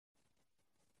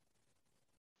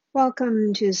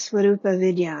Welcome to Swarupa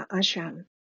Vidya Ashram.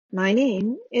 My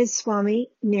name is Swami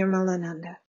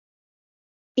Nirmalananda.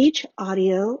 Each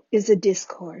audio is a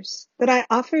discourse that I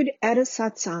offered at a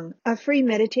satsang, a free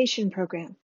meditation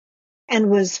program, and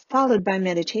was followed by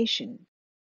meditation.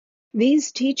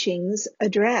 These teachings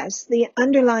address the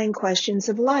underlying questions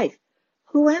of life.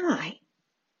 Who am I?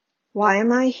 Why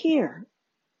am I here?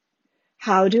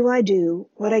 How do I do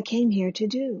what I came here to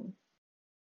do?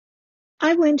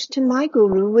 I went to my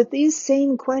guru with these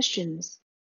same questions.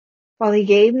 While he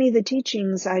gave me the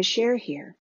teachings I share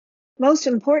here, most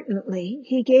importantly,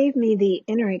 he gave me the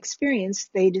inner experience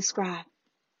they describe.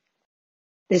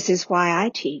 This is why I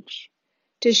teach,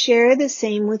 to share the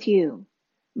same with you,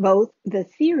 both the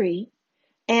theory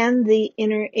and the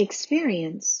inner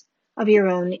experience of your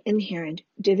own inherent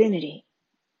divinity.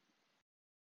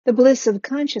 The bliss of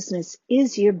consciousness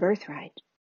is your birthright.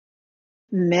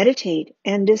 Meditate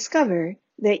and discover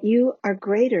that you are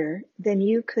greater than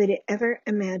you could ever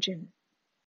imagine.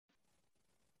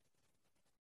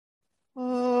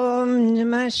 Om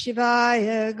Namah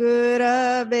Shivaya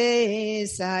Gurave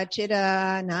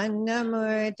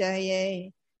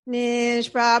Sachidanandamurtaye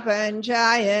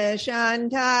Nishprapanchaya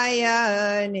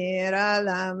Shantaya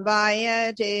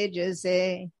Niralambaya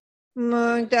Tejase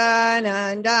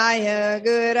Muktanandaya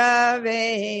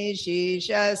Gurave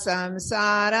Shisha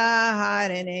Samsara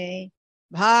Harane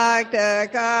Bhakta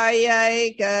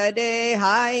Kayaka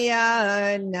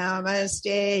Dehaya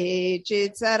Namaste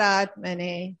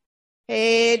Chitsaratmane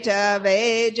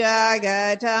Hetave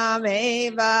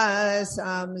jagatameva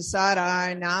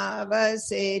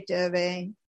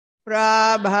samsaranavasetave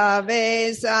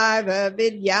prabhave sarva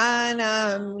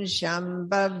vidyanam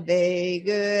shambhave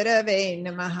gurave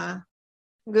namaha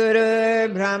Guru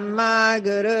Brahma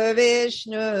Guru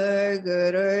Vishnu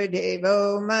Guru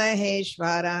Devo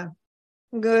Maheshwara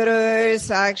Guru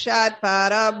Sakshat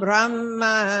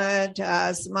Parabrahma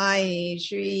Tasmai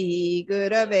Shri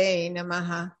Gurave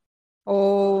Namaha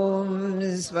Om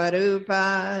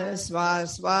Svarupa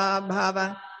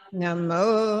Swaswabhava Namo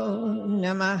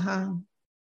Namaha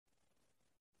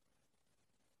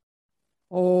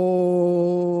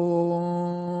Om.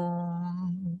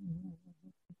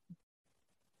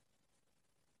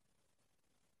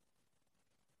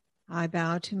 I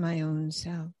bow to my own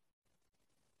self.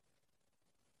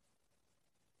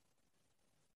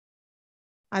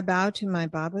 I bow to my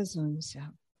Baba's own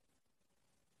self.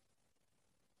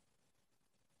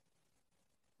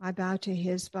 I bow to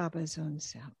his Baba's own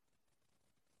self.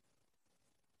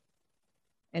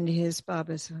 And his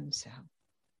Baba's own self.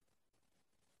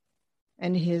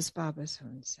 And his Baba's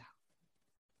own self.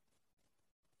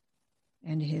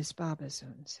 And his Baba's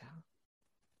own self.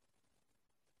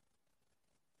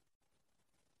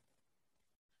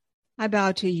 I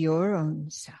bow to your own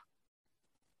self.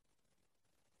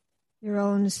 Your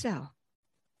own self.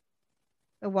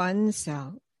 The one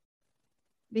self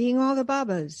being all the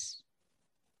Babas.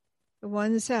 The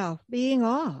one self being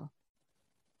all.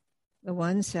 The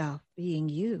one self being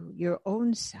you, your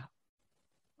own self.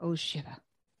 O Shiva.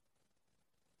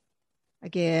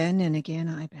 Again and again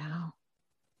I bow.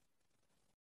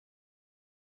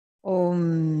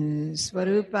 Om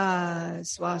Svarupa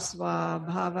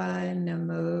Swaswabhava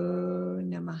Namo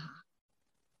Namaha.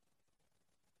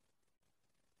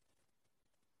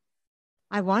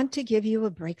 I want to give you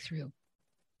a breakthrough.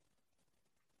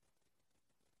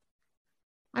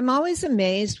 I'm always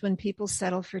amazed when people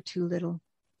settle for too little.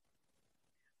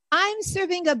 I'm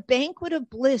serving a banquet of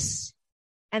bliss,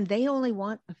 and they only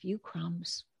want a few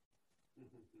crumbs.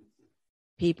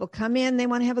 People come in, they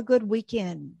want to have a good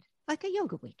weekend, like a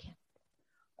yoga weekend.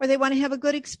 Or they want to have a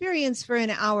good experience for an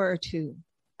hour or two,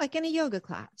 like in a yoga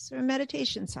class or a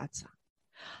meditation satsang.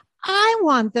 I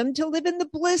want them to live in the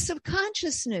bliss of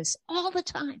consciousness all the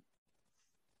time.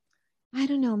 I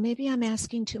don't know, maybe I'm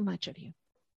asking too much of you.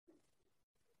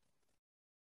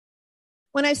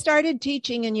 When I started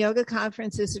teaching in yoga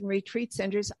conferences and retreat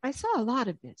centers, I saw a lot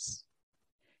of this.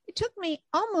 It took me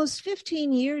almost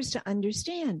 15 years to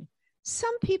understand.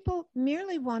 Some people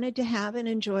merely wanted to have an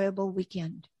enjoyable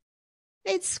weekend.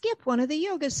 They'd skip one of the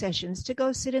yoga sessions to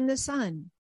go sit in the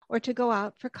sun or to go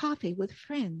out for coffee with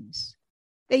friends.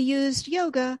 They used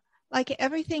yoga, like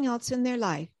everything else in their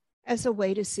life, as a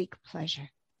way to seek pleasure.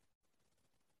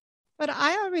 But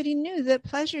I already knew that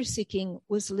pleasure seeking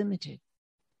was limited.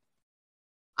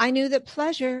 I knew that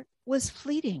pleasure was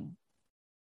fleeting.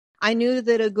 I knew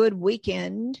that a good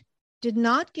weekend did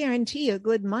not guarantee a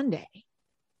good Monday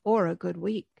or a good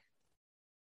week.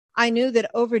 I knew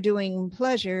that overdoing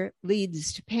pleasure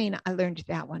leads to pain. I learned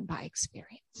that one by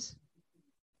experience.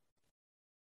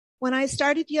 When I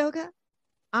started yoga,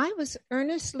 I was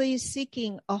earnestly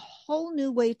seeking a whole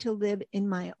new way to live in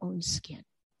my own skin.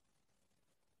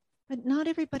 But not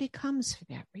everybody comes for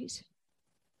that reason.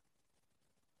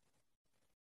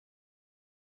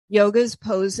 Yoga's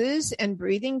poses and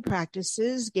breathing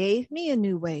practices gave me a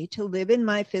new way to live in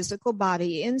my physical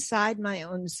body inside my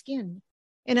own skin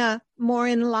in a more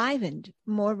enlivened,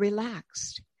 more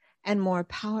relaxed, and more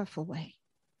powerful way.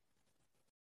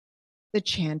 The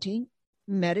chanting,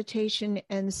 meditation,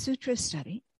 and sutra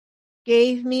study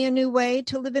gave me a new way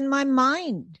to live in my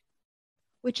mind,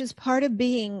 which is part of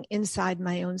being inside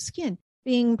my own skin,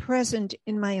 being present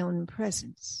in my own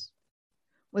presence,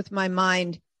 with my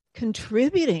mind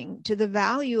contributing to the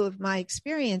value of my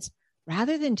experience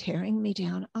rather than tearing me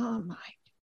down. Oh, mind.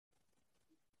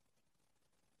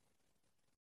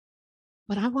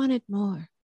 But I wanted more.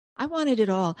 I wanted it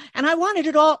all. And I wanted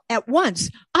it all at once.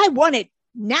 I want it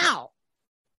now.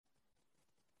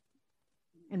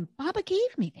 And Baba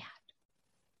gave me that.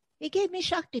 He gave me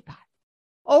Shaktipat,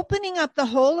 opening up the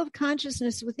whole of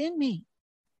consciousness within me.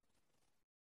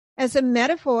 As a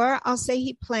metaphor, I'll say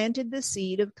he planted the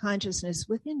seed of consciousness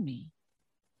within me,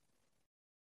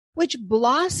 which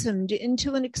blossomed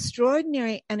into an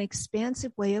extraordinary and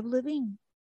expansive way of living.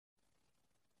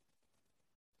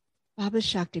 Baba's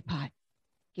Shaktipat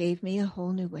gave me a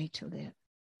whole new way to live.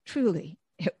 Truly,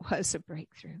 it was a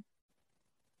breakthrough.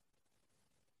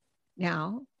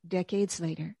 Now, decades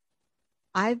later,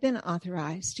 I've been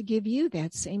authorized to give you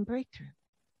that same breakthrough.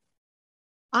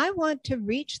 I want to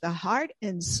reach the heart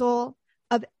and soul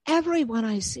of everyone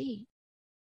I see.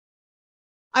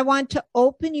 I want to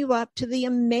open you up to the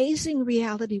amazing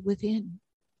reality within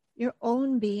your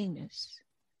own beingness,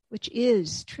 which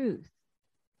is truth,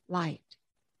 light,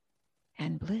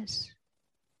 and bliss.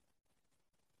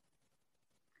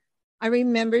 I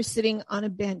remember sitting on a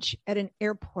bench at an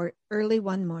airport early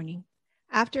one morning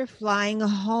after flying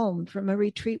home from a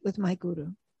retreat with my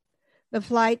guru. The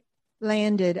flight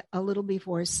landed a little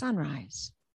before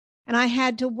sunrise, and I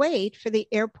had to wait for the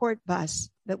airport bus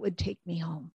that would take me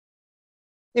home.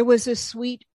 There was a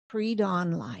sweet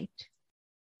pre-dawn light,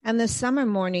 and the summer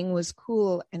morning was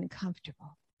cool and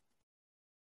comfortable.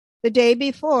 The day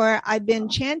before, I'd been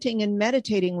chanting and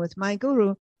meditating with my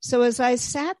guru, so as I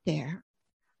sat there,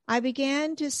 I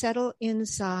began to settle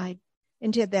inside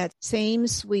into that same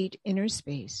sweet inner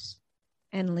space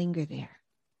and linger there.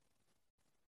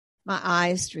 My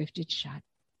eyes drifted shut.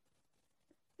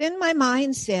 Then my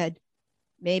mind said,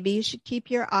 maybe you should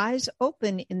keep your eyes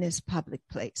open in this public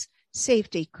place.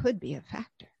 Safety could be a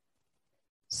factor.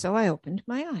 So I opened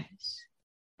my eyes.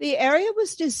 The area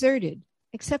was deserted,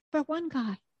 except for one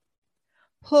guy,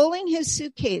 pulling his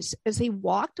suitcase as he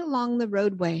walked along the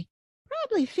roadway,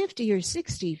 probably 50 or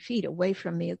 60 feet away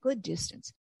from me, a good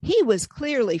distance. He was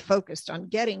clearly focused on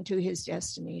getting to his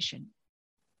destination.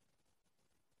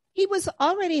 He was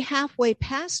already halfway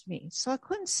past me, so I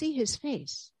couldn't see his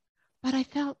face, but I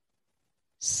felt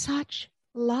such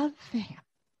love for him.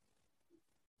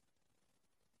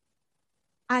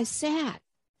 I sat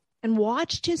and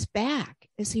watched his back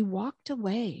as he walked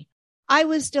away. I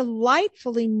was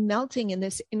delightfully melting in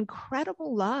this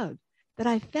incredible love that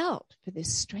I felt for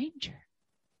this stranger.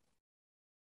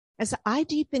 As I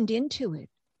deepened into it,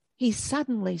 he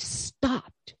suddenly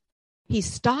stopped. He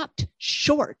stopped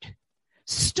short,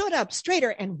 stood up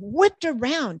straighter, and whipped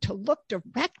around to look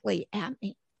directly at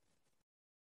me.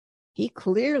 He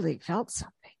clearly felt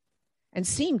something and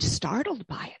seemed startled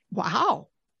by it. Wow,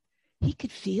 he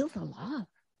could feel the love.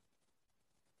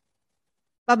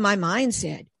 But my mind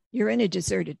said, you're in a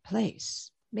deserted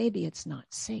place. Maybe it's not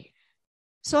safe.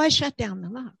 So I shut down the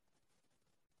love.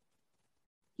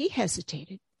 He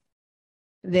hesitated,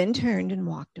 then turned and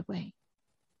walked away.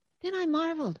 Then I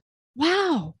marveled,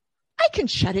 wow, I can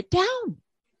shut it down.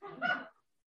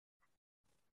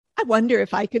 I wonder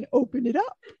if I can open it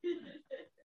up.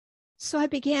 So I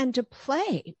began to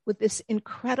play with this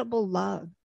incredible love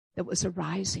that was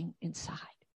arising inside.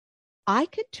 I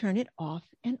could turn it off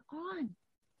and on.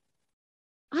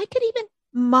 I could even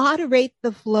moderate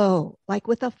the flow, like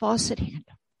with a faucet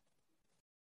handle.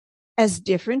 As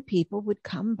different people would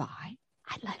come by,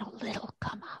 I'd let a little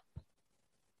come up.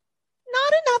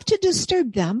 Not enough to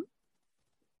disturb them,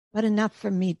 but enough for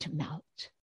me to melt.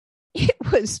 It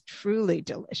was truly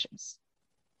delicious.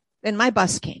 Then my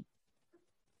bus came.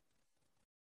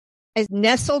 I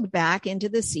nestled back into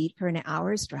the seat for an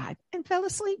hour's drive and fell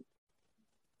asleep.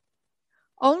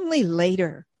 Only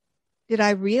later did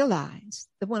I realize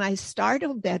that when I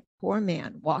startled that poor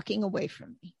man walking away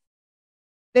from me,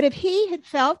 that if he had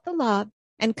felt the love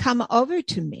and come over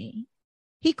to me,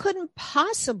 he couldn't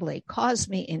possibly cause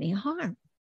me any harm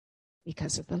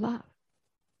because of the love.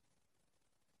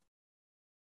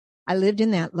 I lived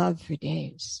in that love for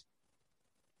days.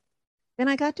 Then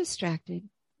I got distracted,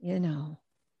 I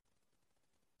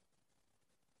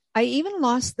even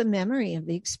lost the memory of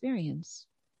the experience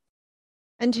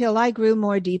until I grew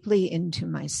more deeply into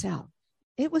myself.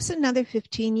 It was another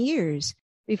 15 years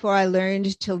before I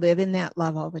learned to live in that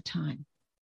love all the time.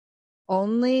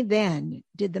 Only then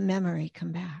did the memory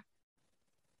come back.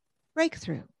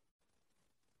 Breakthrough,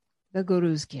 the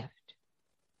Guru's gift.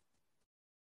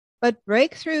 But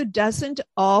breakthrough doesn't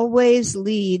always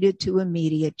lead to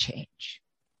immediate change.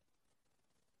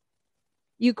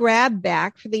 You grab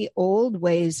back for the old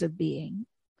ways of being,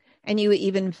 and you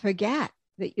even forget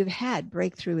that you've had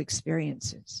breakthrough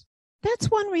experiences. That's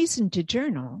one reason to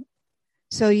journal,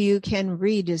 so you can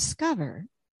rediscover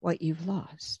what you've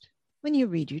lost when you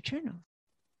read your journal.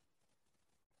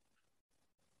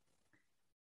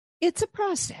 It's a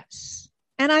process,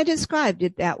 and I described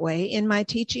it that way in my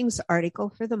teachings article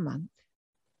for the month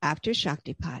after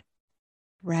Shaktipat.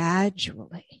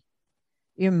 Gradually,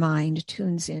 your mind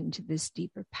tunes into this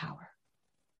deeper power,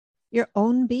 your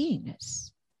own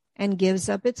beingness, and gives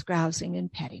up its grousing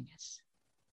and pettiness.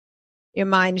 Your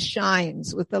mind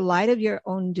shines with the light of your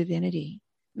own divinity,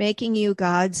 making you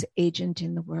God's agent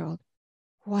in the world.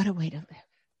 What a way to live.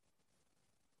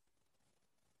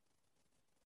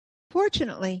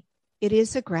 Fortunately, it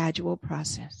is a gradual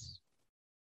process.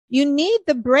 You need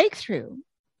the breakthrough,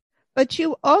 but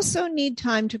you also need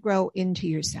time to grow into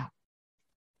yourself.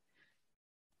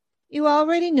 You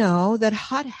already know that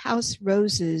hothouse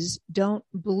roses don't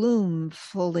bloom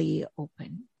fully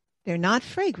open. They're not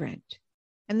fragrant,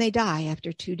 and they die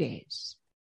after 2 days.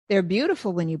 They're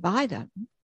beautiful when you buy them,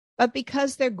 but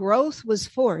because their growth was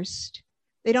forced,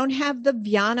 they don't have the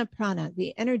Vyana Prana,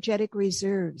 the energetic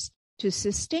reserves, to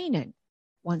sustain it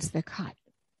once they're cut.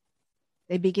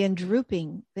 They begin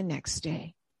drooping the next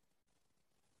day.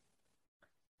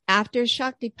 After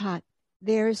Shaktipat,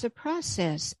 there's a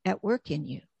process at work in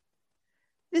you.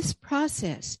 This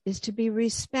process is to be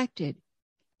respected,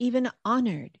 even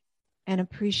honored and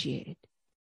appreciated.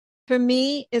 For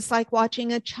me, it's like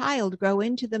watching a child grow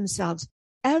into themselves.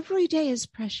 Every day is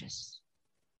precious,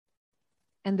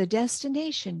 and the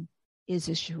destination is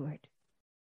assured.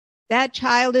 That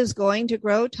child is going to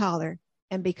grow taller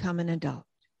and become an adult.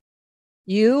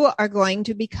 You are going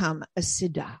to become a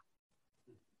siddha,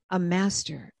 a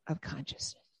master of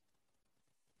consciousness.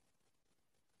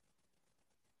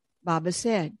 Baba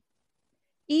said,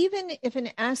 even if an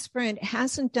aspirant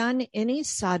hasn't done any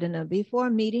sadhana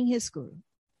before meeting his guru,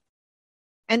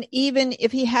 and even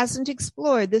if he hasn't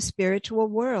explored the spiritual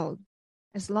world,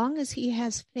 as long as he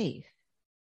has faith,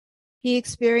 he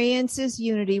experiences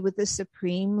unity with the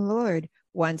Supreme Lord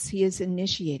once he is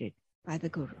initiated by the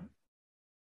Guru.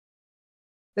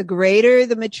 The greater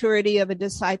the maturity of a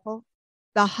disciple,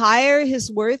 the higher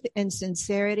his worth and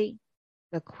sincerity,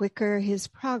 the quicker his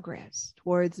progress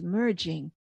towards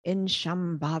merging in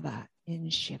Shambhava, in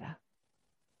Shiva.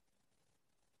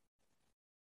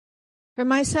 For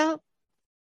myself,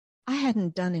 I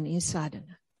hadn't done any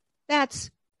sadhana. That's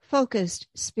focused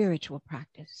spiritual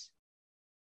practice.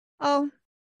 Oh,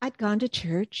 I'd gone to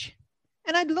church,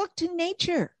 and I'd looked to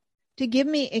nature to give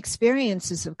me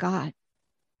experiences of God,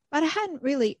 but I hadn't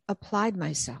really applied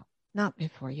myself, not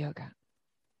before yoga.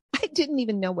 I didn't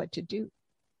even know what to do.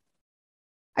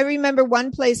 I remember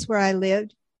one place where I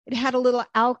lived, it had a little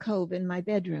alcove in my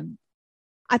bedroom.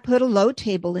 I put a low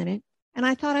table in it, and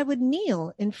I thought I would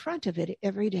kneel in front of it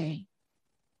every day.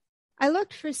 I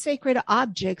looked for sacred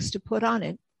objects to put on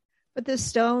it, but the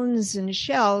stones and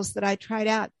shells that I tried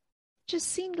out just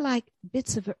seemed like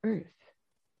bits of earth.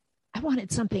 I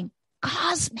wanted something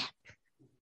cosmic.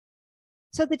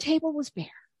 So the table was bare.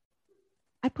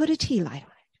 I put a tea light on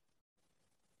it.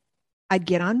 I'd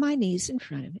get on my knees in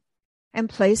front of it and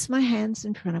place my hands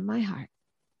in front of my heart.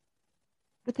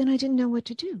 But then I didn't know what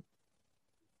to do.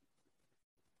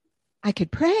 I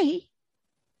could pray,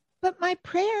 but my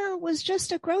prayer was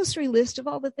just a grocery list of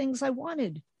all the things I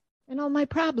wanted and all my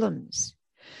problems.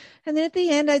 And then at the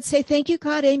end, I'd say, thank you,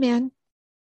 God, amen.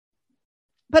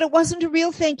 But it wasn't a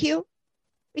real thank you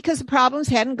because the problems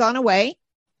hadn't gone away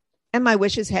and my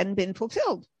wishes hadn't been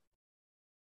fulfilled.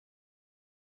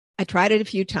 I tried it a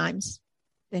few times,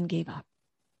 then gave up.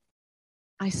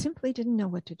 I simply didn't know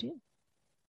what to do.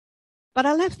 But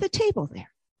I left the table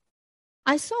there.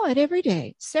 I saw it every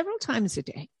day, several times a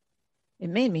day. It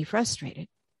made me frustrated,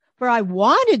 for I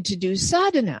wanted to do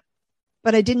sadhana,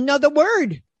 but I didn't know the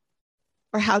word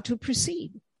or how to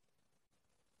proceed.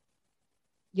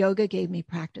 Yoga gave me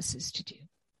practices to do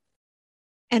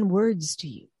and words to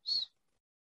use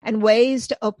and ways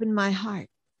to open my heart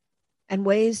and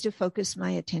ways to focus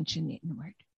my attention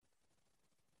inward.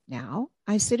 Now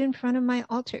I sit in front of my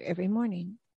altar every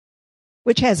morning,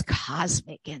 which has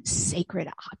cosmic and sacred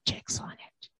objects on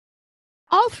it,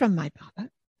 all from my Baba,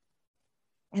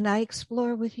 and I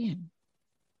explore within.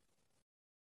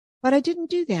 But I didn't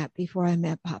do that before I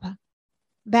met Baba.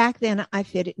 Back then, I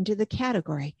fit into the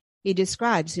category he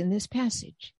describes in this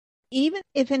passage. Even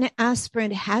if an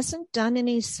aspirant hasn't done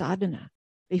any sadhana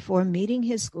before meeting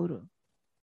his guru,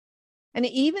 and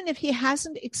even if he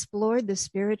hasn't explored the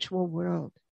spiritual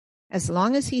world, as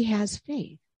long as he has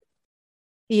faith,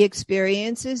 he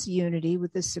experiences unity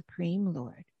with the Supreme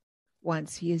Lord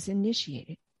once he is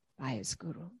initiated by his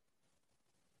guru.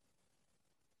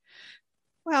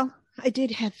 Well, I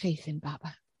did have faith in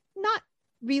Baba. Not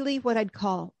really what I'd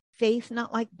call faith,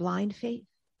 not like blind faith.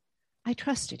 I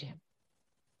trusted him.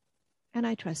 And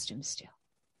I trust him still.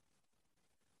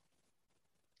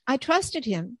 I trusted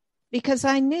him because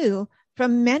I knew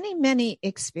from many, many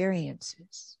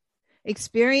experiences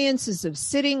of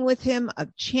sitting with him,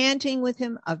 of chanting with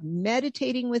him, of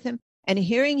meditating with him, and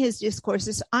hearing his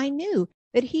discourses, I knew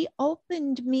that he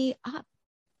opened me up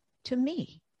to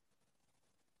me.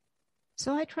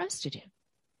 So I trusted him.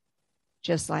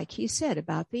 Just like he said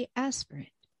about the aspirant,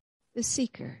 the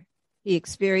seeker. He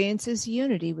experiences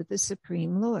unity with the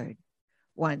Supreme Lord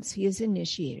once he is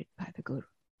initiated by the Guru.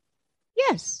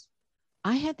 Yes,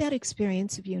 I had that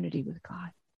experience of unity with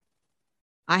God.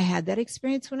 I had that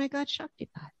experience when I got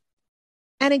Shaktipat.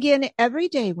 And again, every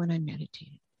day when I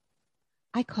meditated,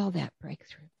 I call that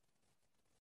breakthrough.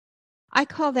 I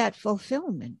call that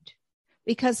fulfillment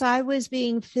because I was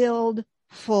being filled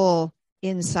full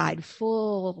inside,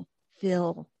 fulfillment.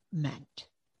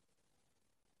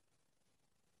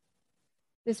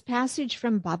 This passage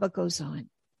from Baba goes on.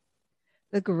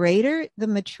 The greater the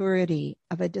maturity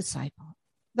of a disciple,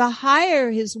 the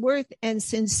higher his worth and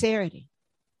sincerity,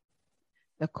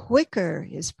 the quicker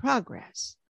his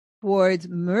progress towards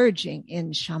merging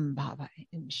in Shambhava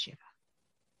in Shiva.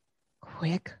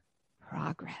 Quick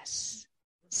progress.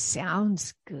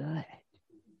 Sounds good.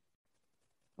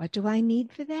 What do I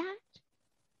need for that?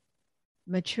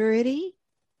 Maturity,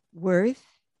 worth,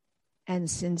 and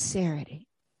sincerity.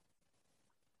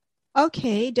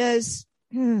 Okay, does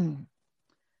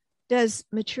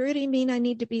maturity mean I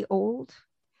need to be old?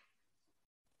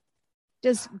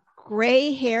 Does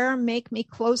gray hair make me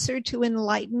closer to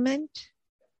enlightenment?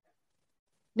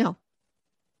 No.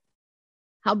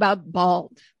 How about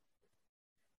bald?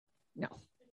 No.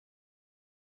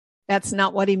 That's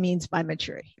not what he means by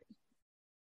maturity.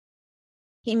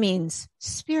 He means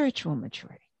spiritual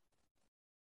maturity.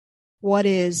 What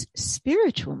is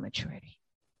spiritual maturity?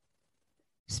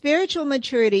 Spiritual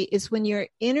maturity is when your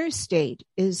inner state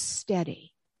is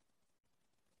steady,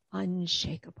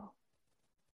 unshakable.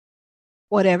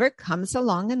 Whatever comes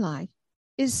along in life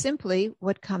is simply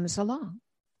what comes along.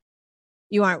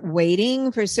 You aren't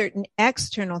waiting for certain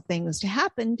external things to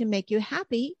happen to make you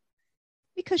happy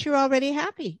because you're already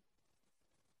happy.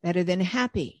 Better than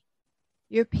happy,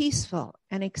 you're peaceful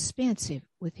and expansive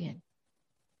within.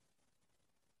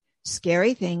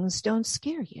 Scary things don't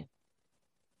scare you.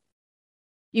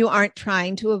 You aren't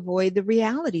trying to avoid the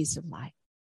realities of life.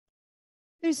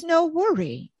 There's no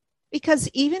worry because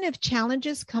even if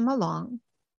challenges come along,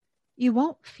 you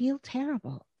won't feel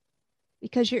terrible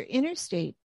because your inner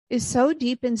state is so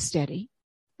deep and steady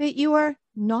that you are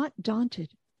not daunted.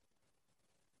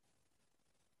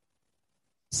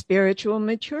 Spiritual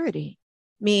maturity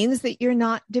means that you're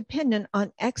not dependent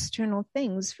on external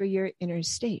things for your inner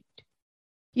state.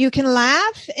 You can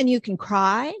laugh and you can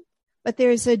cry, but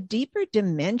there's a deeper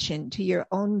dimension to your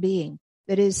own being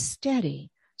that is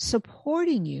steady,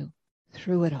 supporting you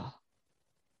through it all.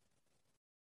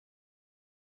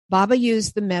 Baba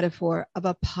used the metaphor of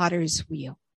a potter's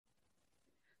wheel.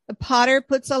 The potter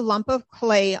puts a lump of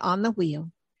clay on the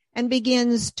wheel and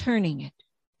begins turning it.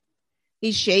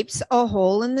 He shapes a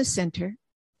hole in the center,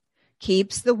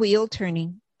 keeps the wheel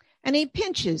turning, and he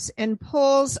pinches and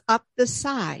pulls up the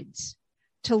sides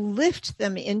to lift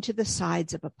them into the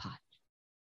sides of a pot.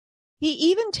 He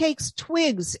even takes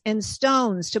twigs and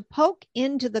stones to poke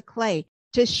into the clay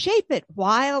to shape it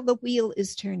while the wheel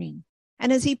is turning.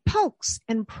 And as he pokes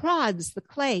and prods the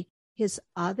clay, his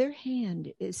other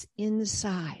hand is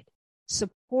inside,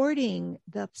 supporting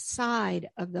the side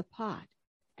of the pot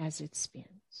as it spins.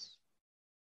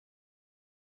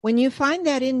 When you find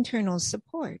that internal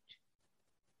support,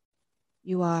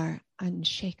 you are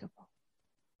unshakable.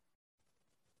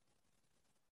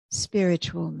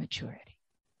 Spiritual maturity.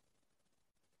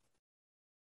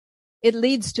 It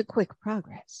leads to quick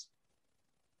progress.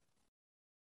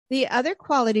 The other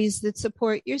qualities that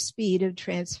support your speed of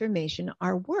transformation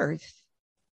are worth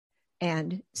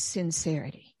and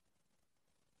sincerity.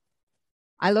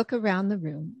 I look around the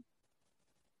room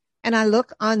and I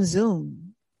look on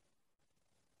Zoom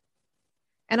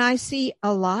and I see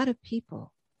a lot of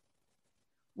people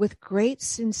with great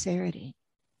sincerity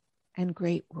and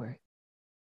great worth,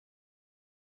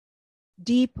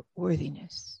 deep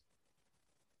worthiness.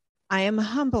 I am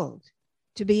humbled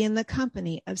to be in the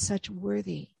company of such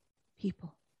worthy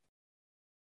people.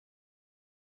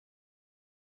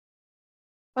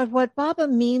 But what Baba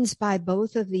means by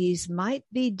both of these might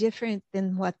be different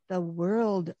than what the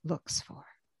world looks for.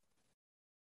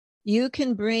 You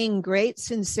can bring great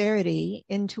sincerity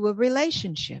into a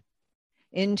relationship,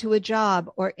 into a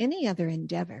job, or any other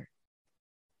endeavor.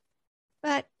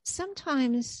 But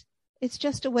sometimes it's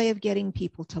just a way of getting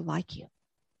people to like you.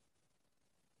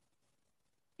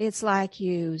 It's like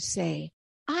you say,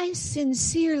 I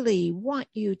sincerely want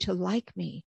you to like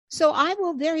me, so I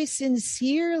will very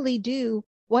sincerely do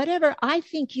whatever I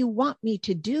think you want me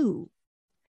to do.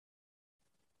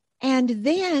 And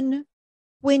then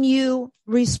when you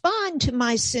respond to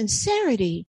my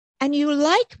sincerity and you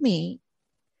like me,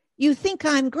 you think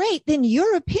I'm great, then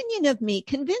your opinion of me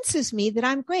convinces me that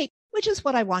I'm great, which is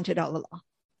what I wanted all along.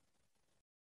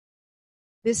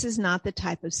 This is not the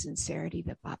type of sincerity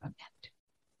that Baba meant.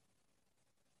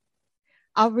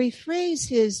 I'll rephrase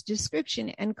his description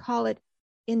and call it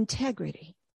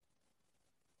integrity.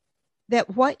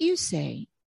 That what you say,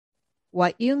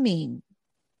 what you mean,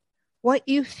 what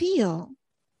you feel,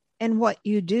 and what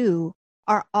you do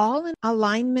are all in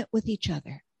alignment with each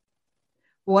other.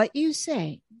 What you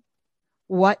say,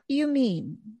 what you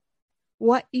mean,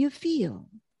 what you feel,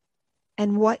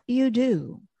 and what you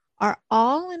do are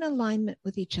all in alignment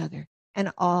with each other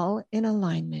and all in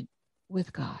alignment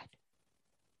with God.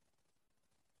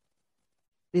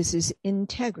 This is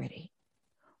integrity,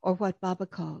 or what Baba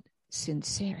called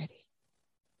sincerity.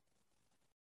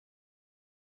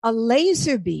 A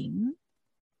laser beam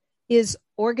is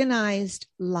organized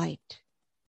light.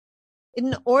 In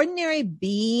an ordinary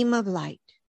beam of light,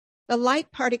 the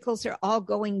light particles are all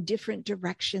going different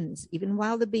directions, even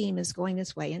while the beam is going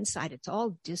this way. Inside, it's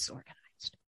all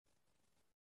disorganized.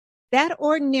 That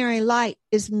ordinary light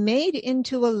is made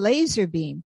into a laser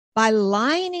beam by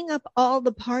lining up all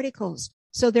the particles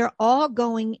so they're all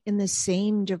going in the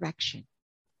same direction.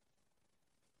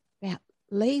 That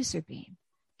laser beam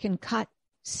can cut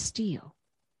steel.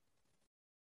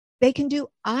 They can do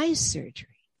eye surgery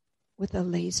with a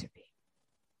laser beam.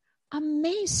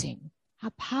 Amazing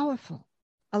how powerful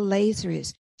a laser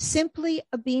is. Simply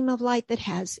a beam of light that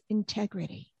has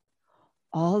integrity,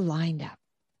 all lined up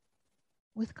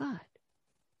with God.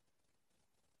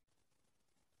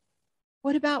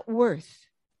 What about worth?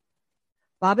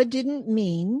 Baba didn't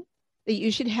mean that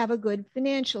you should have a good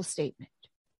financial statement.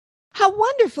 How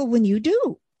wonderful when you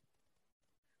do.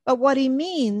 But what he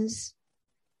means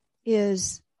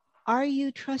is, are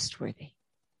you trustworthy?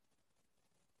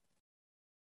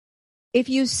 If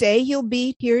you say you'll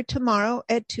be here tomorrow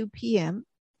at 2 p.m.,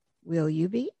 will you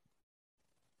be?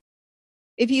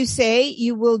 If you say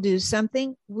you will do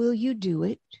something, will you do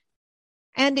it?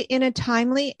 And in a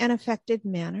timely and effective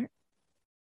manner?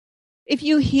 If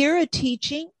you hear a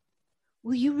teaching,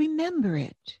 will you remember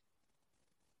it?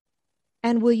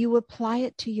 And will you apply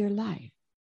it to your life?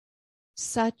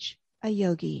 Such a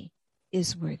yogi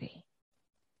is worthy.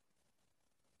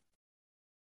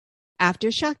 After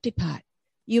Shaktipat,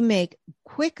 you make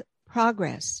quick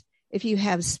progress if you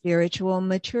have spiritual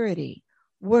maturity,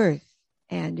 worth,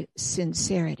 and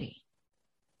sincerity.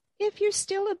 If you're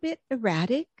still a bit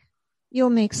erratic, you'll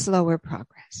make slower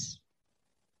progress.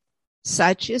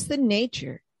 Such is the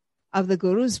nature of the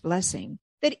Guru's blessing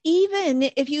that even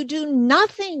if you do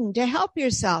nothing to help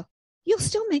yourself, you'll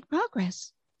still make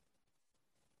progress.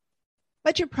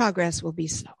 But your progress will be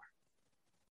slower.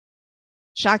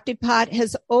 Shaktipat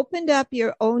has opened up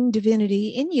your own divinity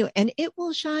in you, and it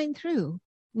will shine through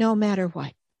no matter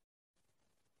what.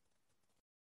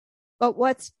 But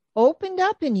what's opened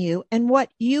up in you and what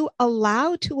you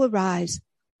allow to arise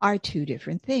are two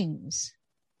different things,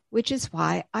 which is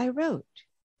why I wrote,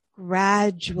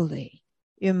 gradually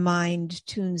your mind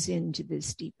tunes into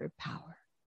this deeper power,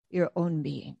 your own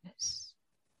beingness.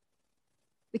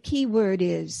 The key word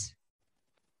is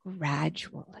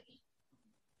gradually.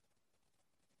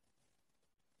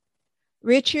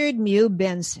 Richard Mew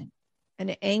Benson, an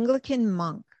Anglican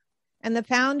monk and the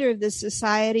founder of the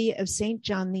Society of St.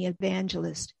 John the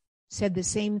Evangelist, said the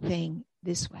same thing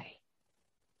this way.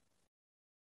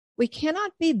 We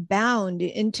cannot be bound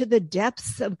into the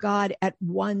depths of God at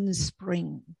one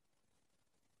spring.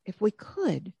 If we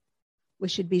could, we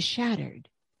should be shattered,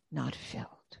 not filled.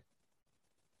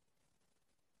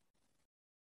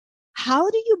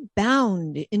 How do you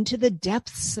bound into the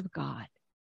depths of God?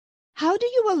 How do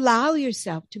you allow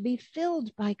yourself to be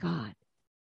filled by God?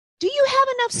 Do you have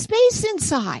enough space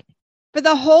inside for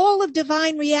the whole of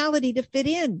divine reality to fit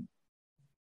in?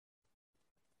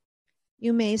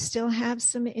 You may still have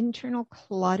some internal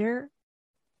clutter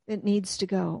that needs to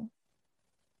go.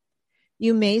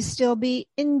 You may still be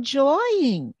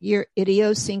enjoying your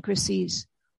idiosyncrasies,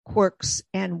 quirks,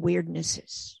 and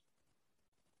weirdnesses.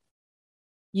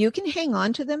 You can hang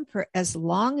on to them for as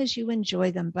long as you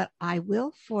enjoy them, but I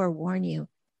will forewarn you,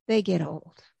 they get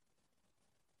old.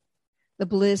 The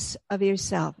bliss of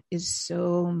yourself is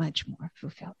so much more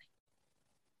fulfilling.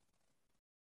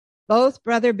 Both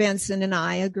Brother Benson and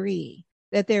I agree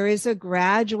that there is a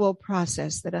gradual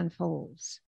process that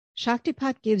unfolds.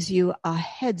 Shaktipat gives you a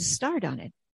head start on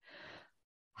it,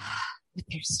 but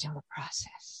there's still a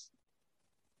process.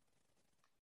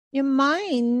 Your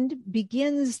mind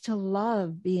begins to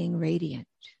love being radiant.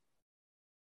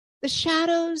 The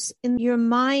shadows in your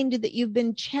mind that you've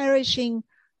been cherishing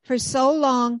for so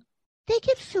long, they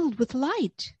get filled with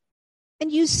light.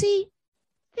 And you see,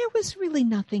 there was really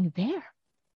nothing there.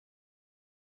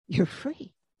 You're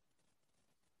free.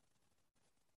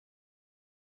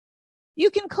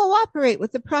 You can cooperate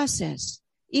with the process,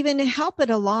 even help it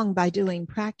along by doing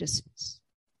practices.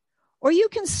 Or you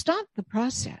can stop the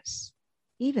process,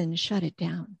 even shut it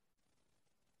down.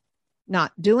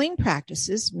 Not doing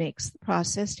practices makes the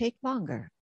process take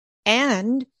longer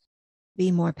and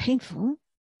be more painful,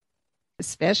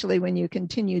 especially when you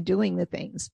continue doing the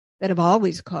things that have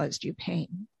always caused you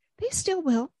pain. They still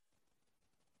will.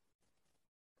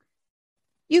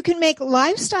 You can make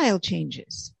lifestyle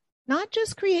changes, not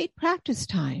just create practice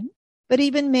time, but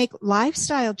even make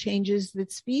lifestyle changes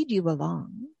that speed you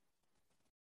along.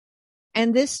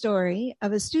 And this story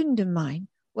of a student of mine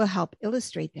will help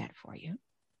illustrate that for you.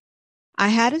 I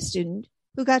had a student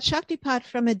who got Shaktipat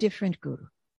from a different guru.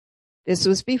 This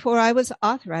was before I was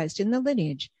authorized in the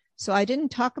lineage, so I didn't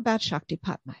talk about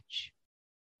Shaktipat much.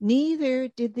 Neither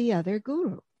did the other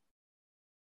guru.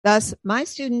 Thus, my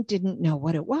student didn't know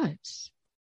what it was.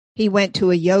 He went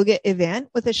to a yoga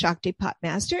event with a Shaktipat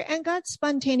master and got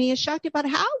spontaneous Shaktipat.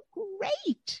 How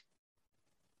great!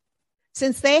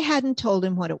 Since they hadn't told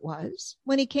him what it was,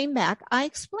 when he came back, I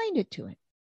explained it to him.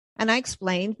 And I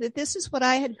explained that this is what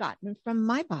I had gotten from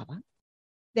my Baba,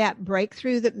 that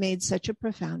breakthrough that made such a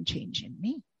profound change in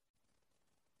me.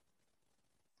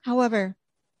 However,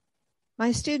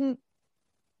 my student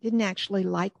didn't actually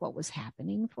like what was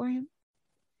happening for him.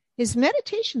 His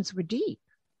meditations were deep,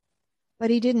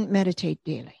 but he didn't meditate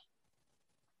daily.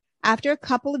 After a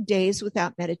couple of days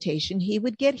without meditation, he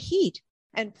would get heat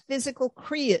and physical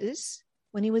kriyas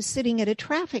when he was sitting at a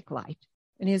traffic light,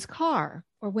 in his car,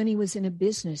 or when he was in a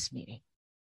business meeting.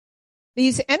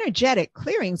 These energetic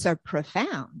clearings are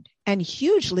profound and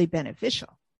hugely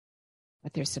beneficial,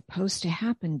 but they're supposed to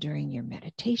happen during your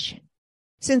meditation.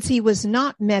 Since he was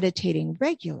not meditating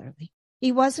regularly,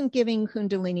 he wasn't giving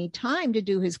Kundalini time to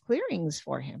do his clearings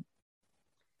for him.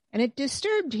 And it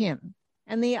disturbed him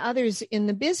and the others in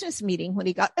the business meeting when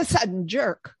he got a sudden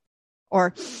jerk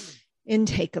or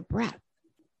intake of breath.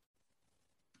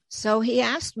 So he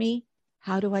asked me,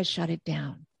 how do I shut it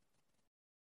down?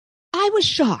 I was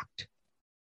shocked.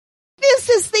 This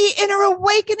is the inner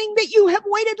awakening that you have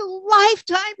waited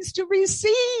lifetimes to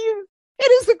receive.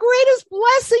 It is the greatest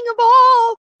blessing of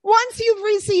all. Once you've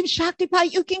received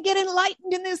Shaktipat, you can get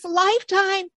enlightened in this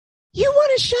lifetime. You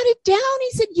want to shut it down?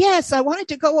 He said, yes, I want it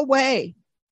to go away.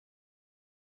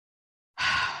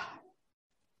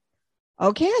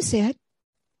 Okay, I said,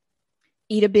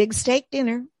 eat a big steak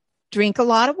dinner, drink a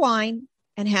lot of wine,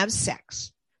 and have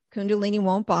sex. Kundalini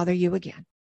won't bother you again.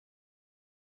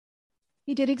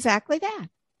 He did exactly that.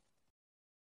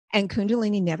 And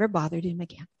Kundalini never bothered him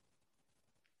again.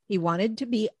 He wanted to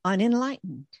be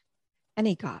unenlightened, and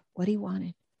he got what he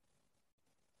wanted.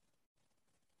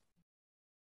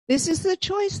 This is the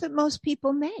choice that most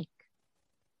people make.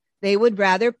 They would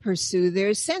rather pursue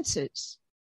their senses,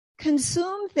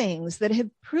 consume things that have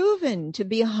proven to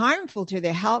be harmful to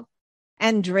their health,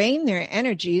 and drain their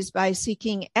energies by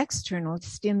seeking external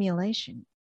stimulation.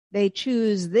 They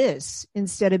choose this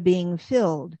instead of being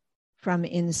filled from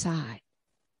inside.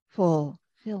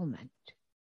 Fulfillment,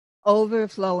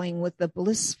 overflowing with the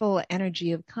blissful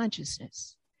energy of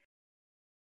consciousness,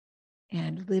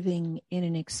 and living in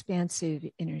an expansive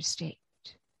inner state.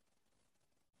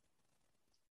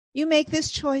 You make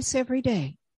this choice every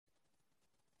day.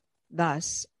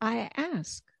 Thus, I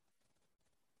ask,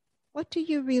 what do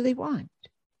you really want?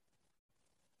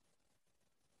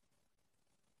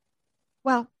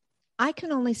 Well, I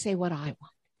can only say what I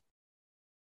want.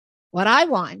 What I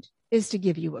want is to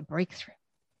give you a breakthrough.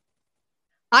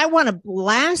 I want to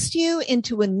blast you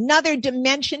into another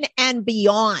dimension and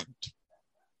beyond.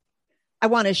 I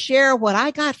want to share what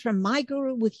I got from my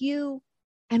guru with you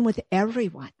and with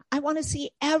everyone. I want to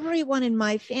see everyone in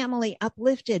my family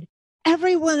uplifted.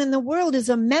 Everyone in the world is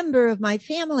a member of my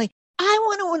family. I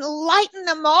want to enlighten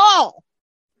them all.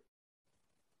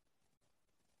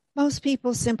 Most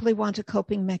people simply want a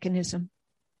coping mechanism.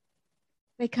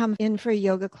 They come in for a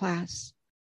yoga class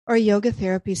or a yoga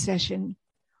therapy session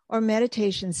or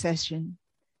meditation session,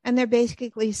 and they're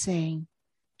basically saying,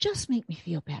 just make me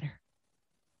feel better.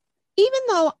 Even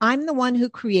though I'm the one who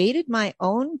created my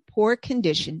own poor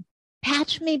condition,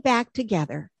 patch me back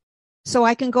together so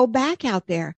I can go back out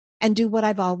there and do what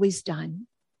I've always done.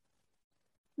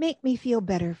 Make me feel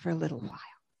better for a little while.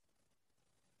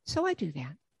 So I do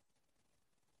that.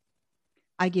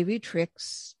 I give you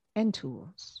tricks and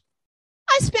tools.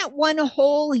 I spent one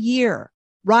whole year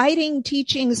writing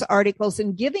teachings articles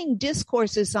and giving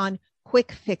discourses on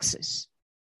quick fixes.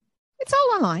 It's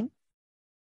all online.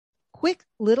 Quick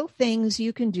little things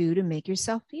you can do to make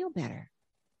yourself feel better.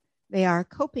 They are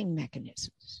coping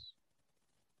mechanisms.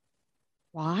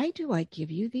 Why do I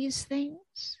give you these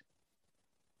things?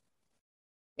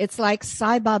 It's like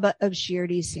Sai Baba of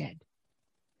Shirdi said.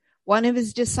 One of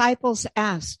his disciples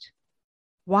asked,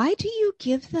 why do you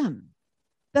give them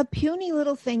the puny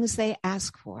little things they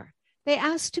ask for? They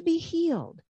ask to be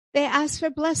healed. They ask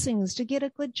for blessings to get a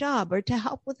good job or to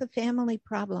help with a family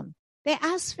problem. They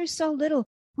ask for so little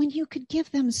when you could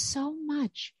give them so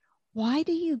much. Why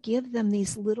do you give them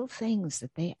these little things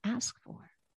that they ask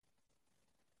for?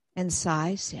 And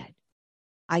Sai said,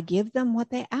 I give them what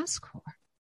they ask for,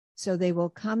 so they will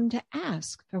come to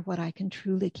ask for what I can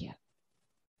truly give.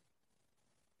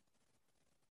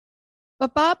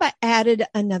 But Baba added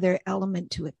another element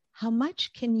to it. How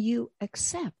much can you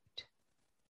accept?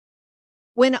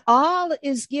 When all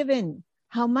is given,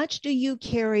 how much do you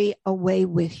carry away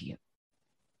with you?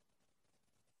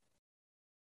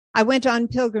 I went on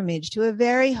pilgrimage to a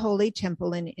very holy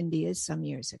temple in India some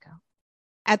years ago.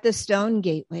 At the stone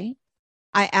gateway,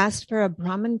 I asked for a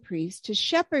Brahmin priest to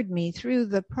shepherd me through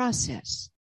the process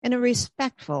in a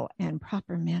respectful and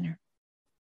proper manner.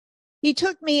 He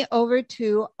took me over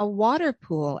to a water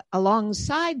pool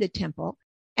alongside the temple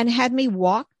and had me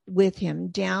walk with him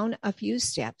down a few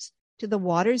steps to the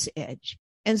water's edge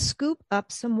and scoop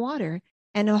up some water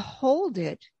and hold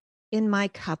it in my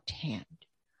cupped hand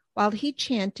while he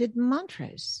chanted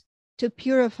mantras to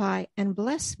purify and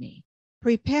bless me,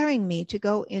 preparing me to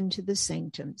go into the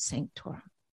sanctum sanctorum.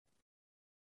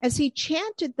 As he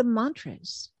chanted the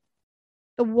mantras,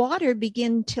 the water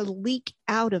began to leak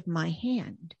out of my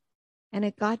hand, and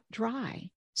it got dry.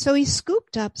 So he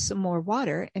scooped up some more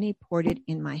water and he poured it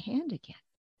in my hand again.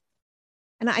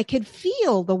 And I could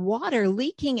feel the water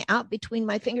leaking out between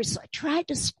my fingers. So I tried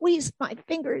to squeeze my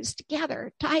fingers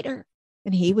together tighter.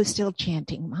 And he was still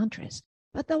chanting mantras,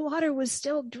 but the water was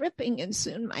still dripping. And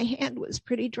soon my hand was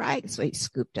pretty dry. So he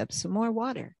scooped up some more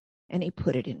water and he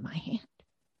put it in my hand.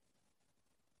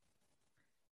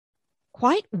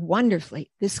 Quite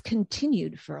wonderfully, this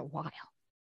continued for a while.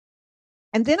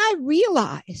 And then I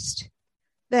realized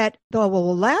that the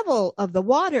level of the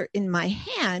water in my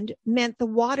hand meant the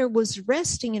water was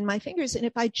resting in my fingers. And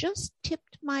if I just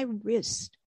tipped my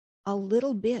wrist a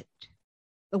little bit,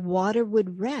 the water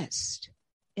would rest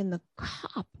in the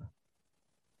cup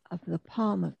of the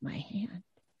palm of my hand.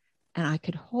 And I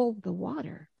could hold the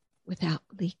water without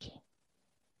leaking.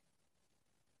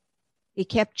 He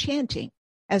kept chanting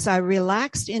as I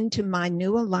relaxed into my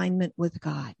new alignment with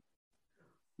God,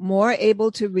 more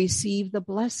able to receive the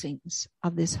blessings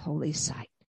of this holy site.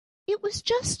 It was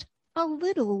just a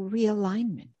little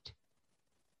realignment.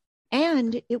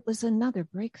 And it was another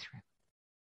breakthrough.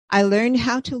 I learned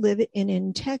how to live in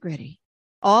integrity,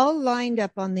 all lined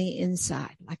up on the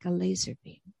inside like a laser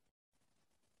beam.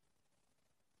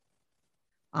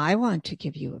 I want to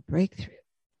give you a breakthrough.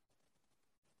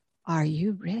 Are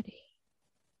you ready?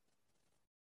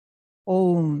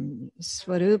 Om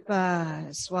Swarupa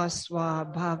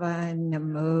Swaswa Bhava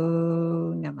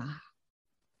Namo Namah.